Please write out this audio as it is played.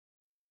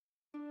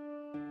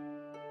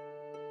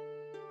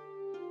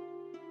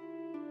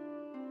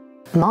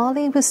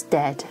Marley was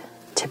dead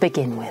to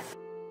begin with.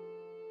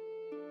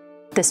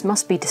 This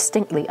must be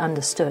distinctly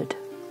understood,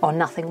 or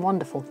nothing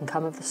wonderful can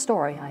come of the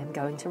story I am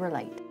going to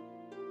relate.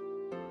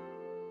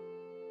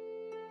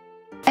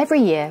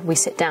 Every year we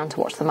sit down to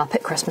watch the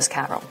Muppet Christmas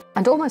Carol,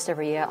 and almost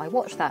every year I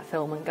watch that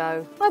film and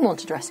go, I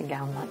want a dressing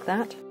gown like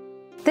that.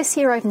 This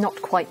year I've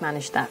not quite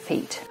managed that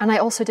feat, and I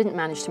also didn't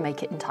manage to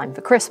make it in time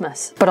for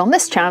Christmas. But on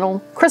this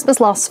channel, Christmas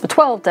lasts for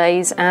 12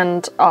 days,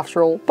 and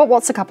after all, but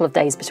what's a couple of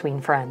days between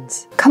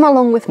friends? Come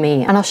along with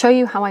me and I'll show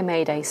you how I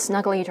made a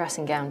snuggly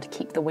dressing gown to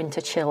keep the winter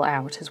chill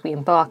out as we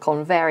embark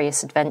on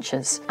various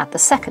adventures at the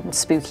second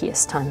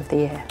spookiest time of the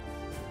year.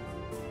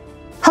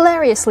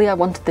 Hilariously, I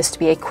wanted this to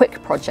be a quick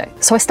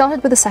project, so I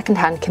started with a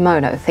second-hand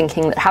kimono,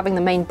 thinking that having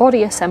the main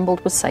body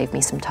assembled would save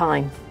me some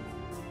time.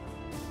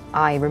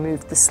 I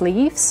removed the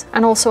sleeves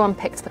and also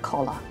unpicked the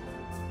collar.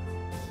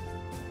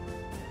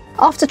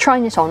 After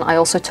trying it on, I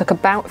also took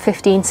about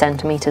 15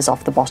 centimeters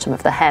off the bottom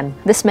of the hem.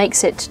 This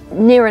makes it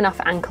near enough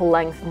ankle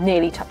length,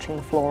 nearly touching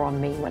the floor on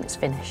me when it's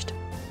finished.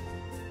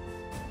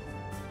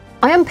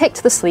 I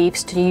unpicked the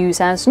sleeves to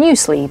use as new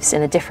sleeves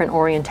in a different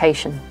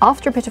orientation.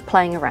 After a bit of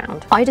playing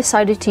around, I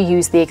decided to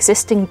use the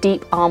existing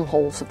deep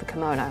armholes of the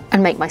kimono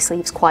and make my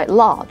sleeves quite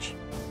large.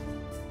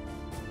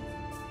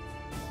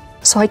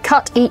 So I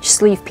cut each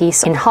sleeve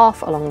piece in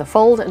half along the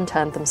fold and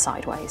turned them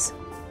sideways.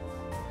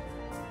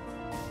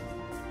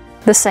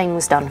 The same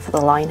was done for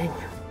the lining.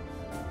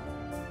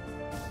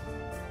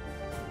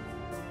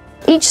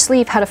 Each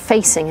sleeve had a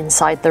facing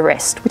inside the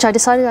wrist, which I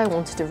decided I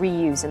wanted to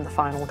reuse in the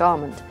final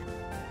garment.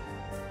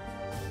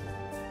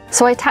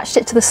 So I attached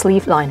it to the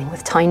sleeve lining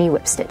with tiny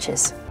whip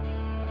stitches.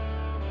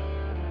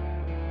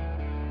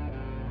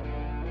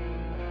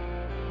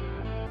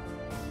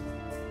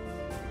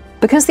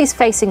 Because these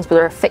facings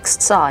were a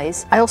fixed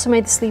size, I also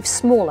made the sleeve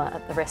smaller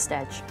at the wrist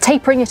edge,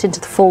 tapering it into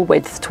the full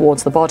width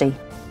towards the body.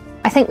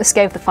 I think this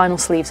gave the final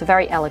sleeves a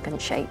very elegant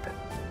shape.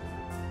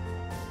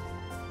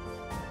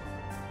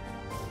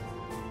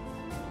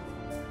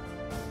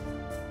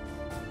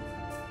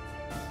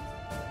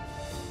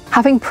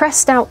 Having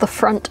pressed out the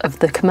front of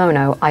the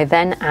kimono, I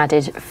then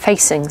added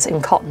facings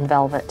in cotton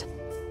velvet.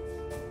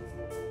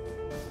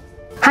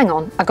 Hang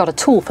on, I got a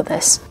tool for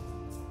this.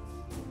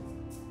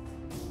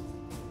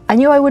 I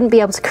knew I wouldn't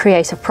be able to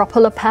create a proper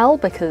lapel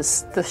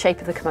because the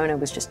shape of the kimono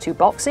was just too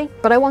boxy,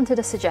 but I wanted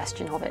a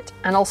suggestion of it,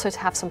 and also to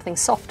have something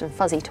soft and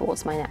fuzzy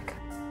towards my neck.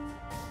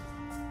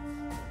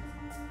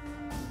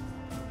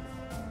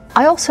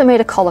 I also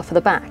made a collar for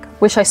the back,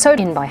 which I sewed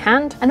in by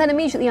hand and then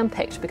immediately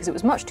unpicked because it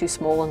was much too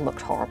small and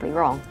looked horribly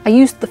wrong. I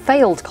used the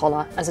failed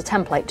collar as a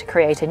template to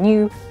create a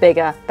new,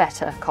 bigger,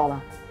 better collar.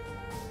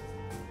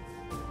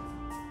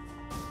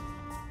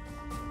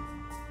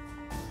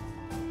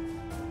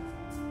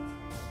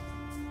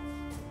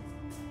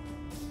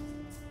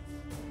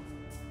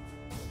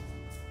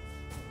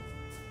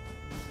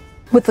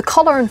 With the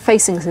collar and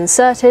facings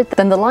inserted,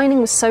 then the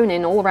lining was sewn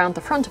in all around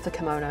the front of the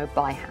kimono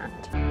by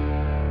hand.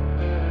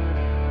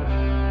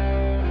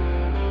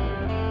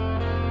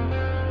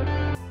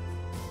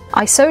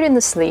 I sewed in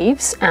the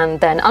sleeves and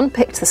then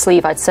unpicked the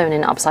sleeve I'd sewn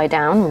in upside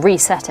down,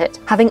 reset it,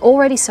 having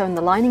already sewn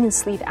the lining and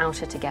sleeve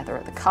outer together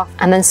at the cuff,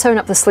 and then sewn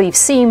up the sleeve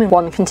seam in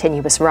one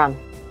continuous run.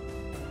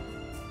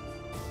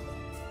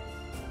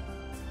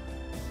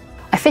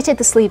 I fitted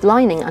the sleeve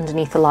lining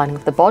underneath the lining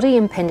of the body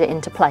and pinned it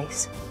into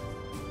place.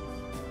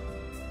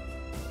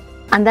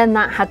 And then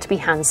that had to be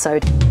hand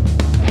sewed.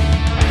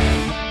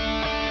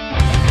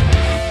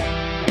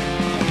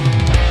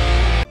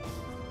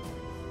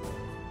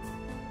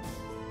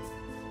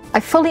 I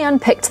fully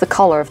unpicked the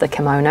collar of the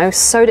kimono,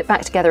 sewed it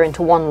back together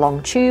into one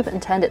long tube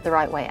and turned it the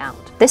right way out.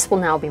 This will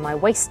now be my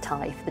waist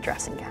tie for the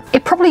dressing gown.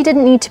 It probably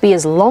didn't need to be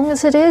as long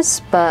as it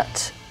is,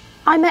 but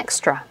I'm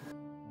extra.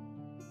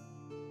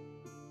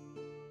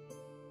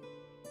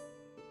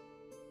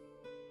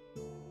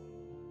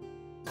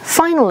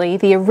 Finally,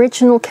 the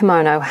original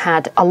kimono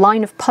had a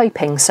line of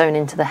piping sewn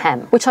into the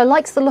hem, which I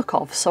liked the look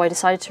of, so I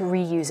decided to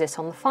reuse it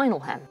on the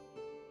final hem.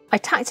 I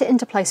tacked it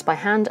into place by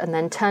hand and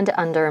then turned it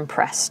under and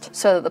pressed,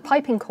 so that the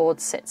piping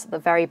cord sits at the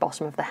very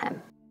bottom of the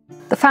hem.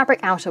 The fabric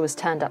outer was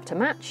turned up to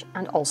match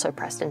and also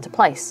pressed into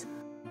place.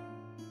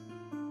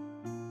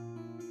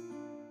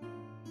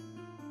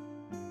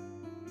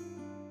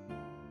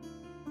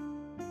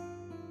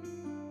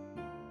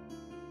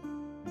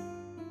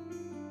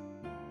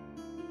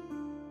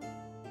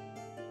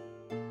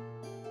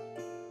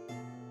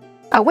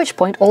 At which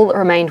point all that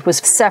remained was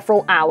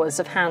several hours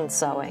of hand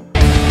sewing.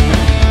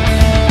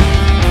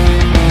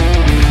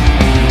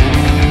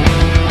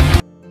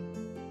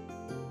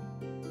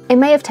 It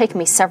may have taken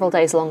me several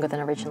days longer than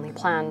originally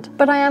planned,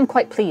 but I am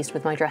quite pleased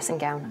with my dressing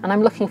gown, and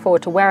I'm looking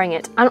forward to wearing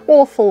it an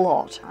awful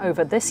lot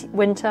over this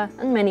winter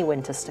and many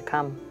winters to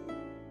come.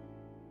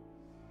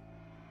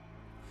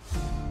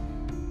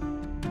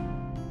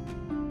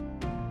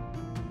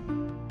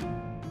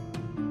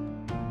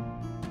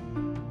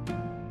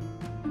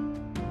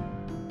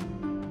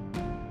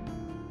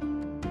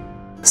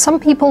 Some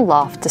people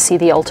laughed to see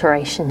the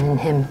alteration in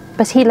him,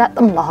 but he let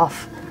them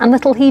laugh, and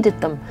little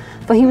heeded them,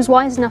 for he was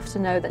wise enough to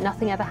know that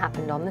nothing ever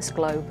happened on this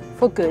globe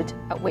for good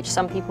at which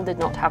some people did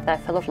not have their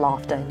fill of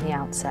laughter in the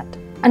outset.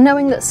 And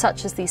knowing that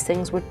such as these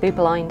things would be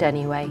blind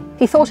anyway,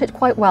 he thought it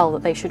quite well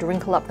that they should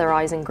wrinkle up their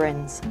eyes in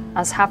grins,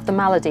 as have the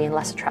malady in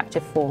less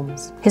attractive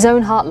forms. His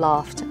own heart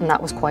laughed, and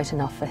that was quite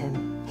enough for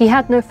him. He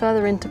had no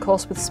further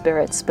intercourse with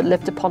spirits, but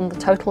lived upon the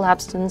total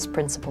abstinence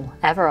principle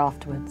ever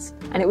afterwards.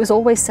 And it was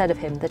always said of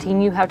him that he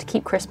knew how to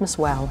keep Christmas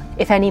well,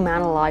 if any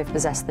man alive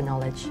possessed the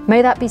knowledge.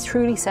 May that be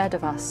truly said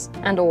of us,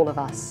 and all of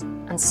us.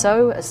 And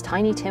so, as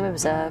Tiny Tim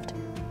observed,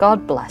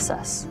 God bless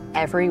us,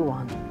 every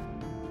one.